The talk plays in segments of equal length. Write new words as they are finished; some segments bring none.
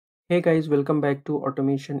Hey guys, welcome back to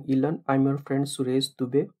Automation eLearn. I'm your friend Suresh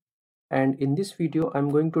Dubey, and in this video I'm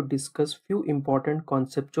going to discuss few important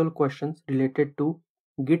conceptual questions related to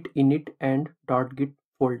Git Init and .git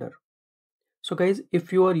folder. So guys,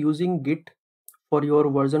 if you are using Git for your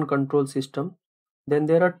version control system, then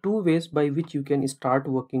there are two ways by which you can start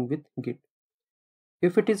working with Git.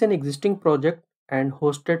 If it is an existing project and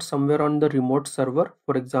hosted somewhere on the remote server,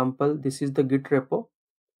 for example, this is the Git repo,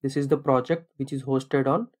 this is the project which is hosted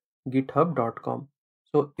on github.com.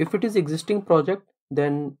 So if it is existing project,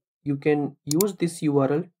 then you can use this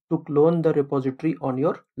URL to clone the repository on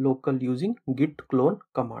your local using git clone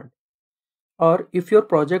command. Or if your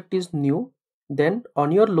project is new, then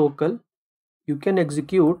on your local you can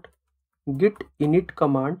execute git init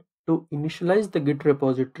command to initialize the Git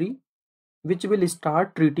repository, which will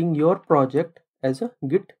start treating your project as a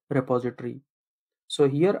Git repository. So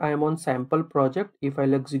here I am on sample project. If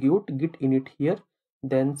I'll execute git init here,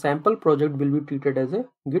 then sample project will be treated as a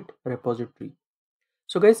Git repository.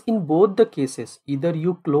 So guys, in both the cases, either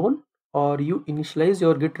you clone or you initialize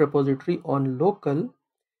your Git repository on local,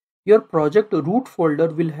 your project root folder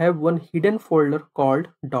will have one hidden folder called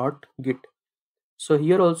 .git. So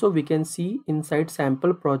here also we can see inside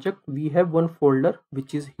sample project we have one folder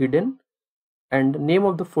which is hidden, and name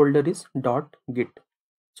of the folder is .git.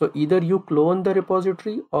 So either you clone the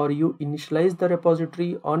repository or you initialize the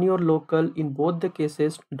repository on your local. In both the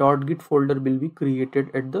cases, .git folder will be created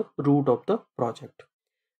at the root of the project.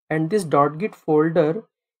 And this .git folder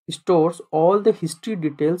stores all the history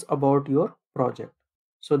details about your project.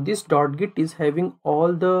 So this .git is having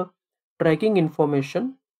all the tracking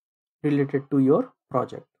information related to your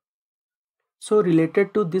project. So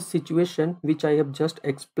related to this situation which I have just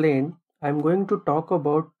explained, I am going to talk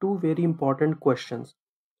about two very important questions.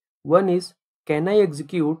 One is, can I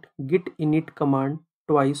execute git init command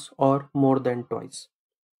twice or more than twice?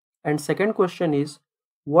 And second question is,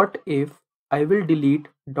 what if I will delete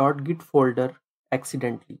 .git folder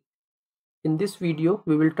accidentally? In this video,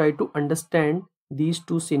 we will try to understand these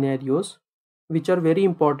two scenarios, which are very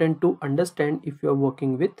important to understand if you are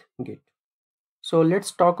working with Git. So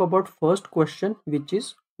let's talk about first question, which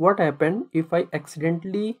is, what happens if I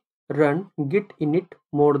accidentally run git init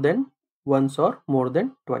more than once or more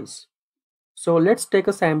than twice? So let's take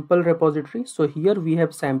a sample repository. So here we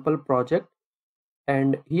have sample project,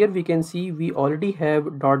 and here we can see we already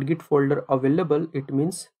have .git folder available. It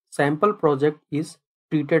means sample project is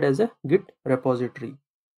treated as a Git repository.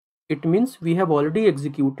 It means we have already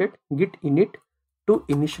executed git init to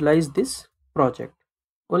initialize this project.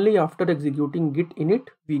 Only after executing git init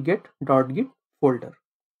we get .git folder.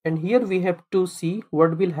 And here we have to see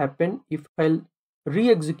what will happen if I'll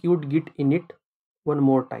re-execute git init one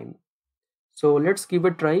more time. So let's give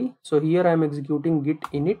a try. So here I am executing git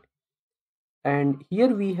init, and here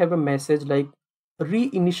we have a message like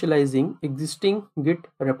reinitializing existing Git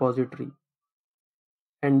repository,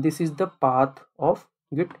 and this is the path of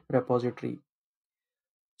Git repository.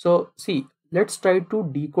 So see, let's try to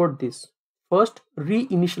decode this. First,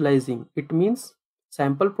 reinitializing, it means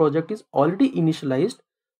sample project is already initialized,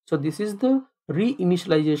 so this is the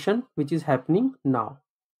reinitialization which is happening now.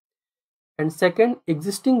 And second,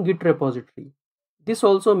 existing Git repository. This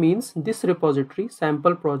also means this repository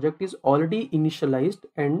sample project is already initialized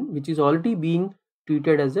and which is already being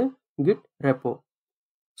treated as a Git repo.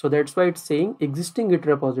 So that's why it's saying existing Git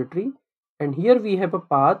repository, and here we have a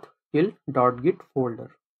path till .git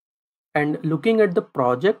folder. And looking at the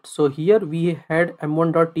project, so here we had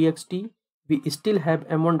m1.txt, we still have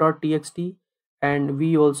m1.txt, and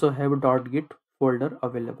we also have .git folder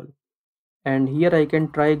available. And here I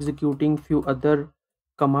can try executing few other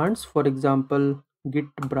commands, for example git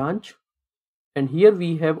branch, and here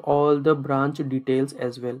we have all the branch details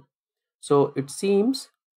as well. So it seems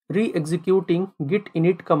re-executing git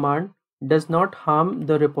init command does not harm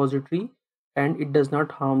the repository, and it does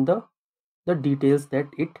not harm the details that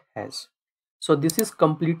it has. So this is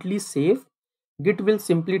completely safe. Git will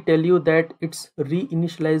simply tell you that it's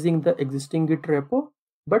reinitializing the existing Git repo,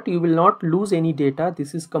 but you will not lose any data.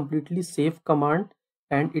 This is completely safe command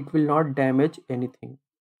and it will not damage anything.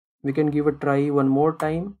 We can give a try one more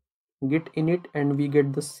time, git init, and we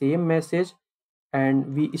get the same message,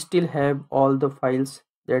 and we still have all the files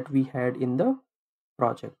that we had in the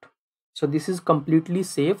project. So this is completely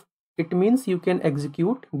safe. It means you can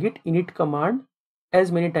execute git init command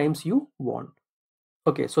as many times you want.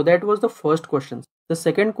 Okay, so that was the first question. The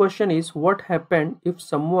second question is, what happened if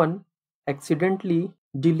someone accidentally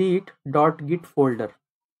delete .git folder?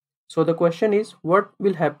 So the question is, what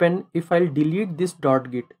will happen if I'll delete this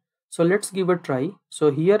 .git? So let's give a try.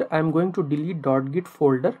 So here I'm going to delete .git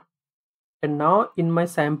folder, And now in my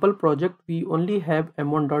sample project we only have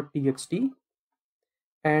m1.txt,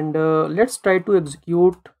 and let's try to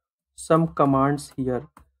execute some commands here.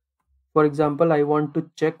 For example, I want to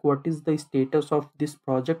check what is the status of this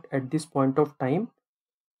project at this point of time.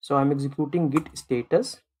 So I'm executing git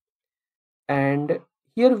status, and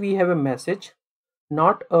here we have a message,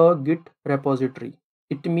 not a git repository.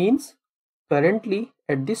 It means currently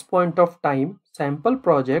at this point of time sample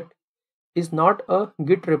project is not a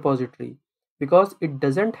git repository because it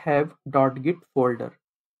doesn't have .git folder,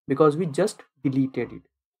 because we just deleted it.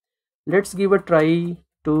 Let's give a try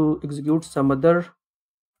to execute some other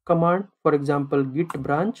command, for example git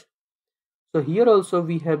branch. So here also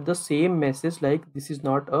we have the same message like this is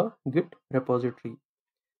not a git repository,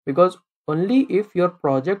 because only if your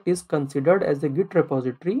project is considered as a git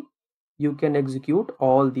repository you can execute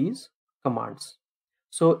all these commands.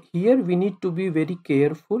 So here we need to be very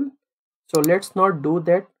careful. So let's not do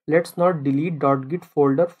that. Let's not delete .git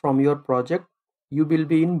folder from your project. You will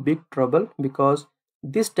be in big trouble, because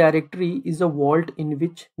this directory is a vault in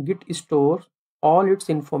which Git stores all its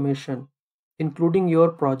information, including your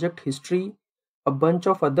project history, a bunch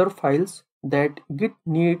of other files that Git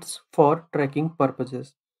needs for tracking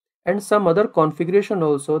purposes, and some other configuration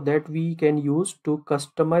also that we can use to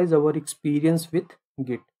customize our experience with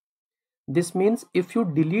Git. This means if you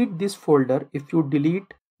delete this folder, if you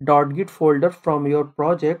delete .git folder from your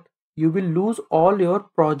project, you will lose all your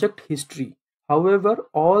project history. However,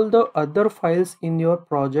 all the other files in your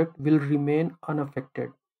project will remain unaffected.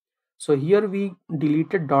 So here we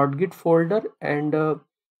deleted .git folder, and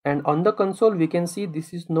on the console we can see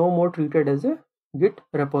this is no more treated as a Git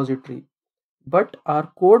repository. But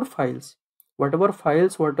our code files, whatever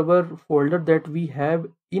folder that we have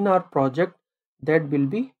in our project, that will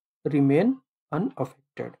be remain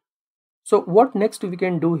unaffected. So what next we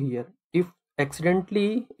can do here? If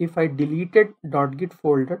accidentally if I deleted .git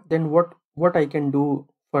folder, then what I can do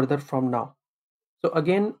further from now? So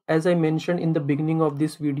again, as I mentioned in the beginning of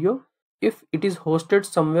this video, if it is hosted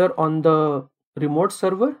somewhere on the remote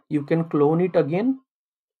server, you can clone it again,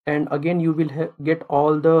 and again you will get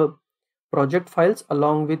all the project files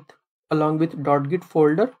along with .git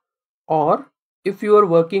folder. Or if you are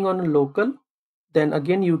working on a local, then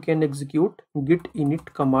again you can execute git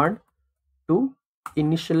init command to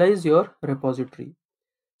initialize your repository.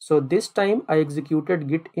 So this time I executed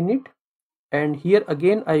git init, and here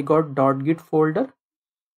again I got .git folder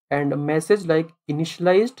and a message like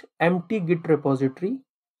initialized empty git repository,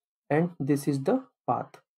 and this is the path.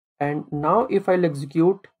 And now if I'll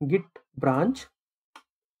execute git branch,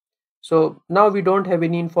 so now we don't have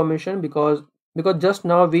any information because just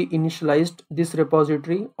now we initialized this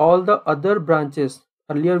repository. All the other branches,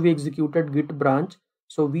 earlier we executed git branch,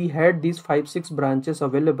 so we had these 5-6 branches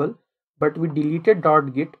available, but we deleted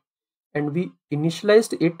 .git and we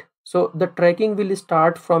initialized it. So the tracking will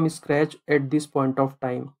start from scratch at this point of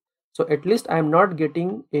time. So at least I am not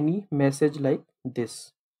getting any message like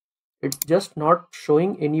this. It's just not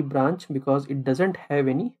showing any branch because it doesn't have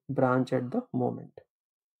any branch at the moment.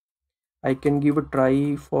 I can give a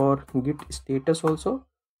try for git status also.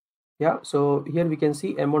 Yeah, so here we can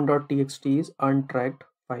see m1.txt is untracked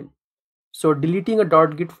file. So deleting a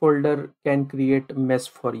 .git folder can create a mess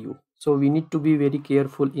for you. So we need to be very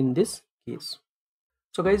careful in this case.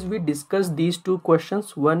 So guys, we discussed these two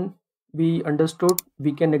questions. One, we understood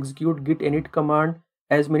we can execute git init command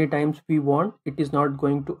as many times we want. It is not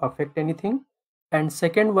going to affect anything. And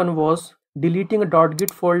second one was deleting a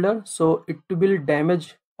 .git folder. So it will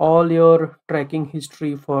damage all your tracking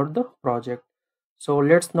history for the project. So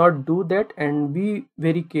let's not do that, and be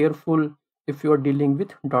very careful if you are dealing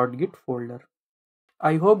with .git folder.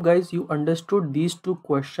 I hope guys you understood these two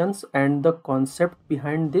questions and the concept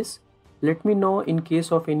behind this. Let me know in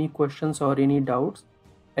case of any questions or any doubts.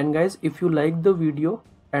 And guys, if you like the video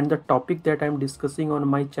and the topic that I'm discussing on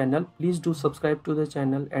my channel, please do subscribe to the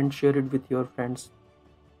channel and share it with your friends.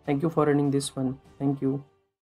 Thank you for running this one. Thank you.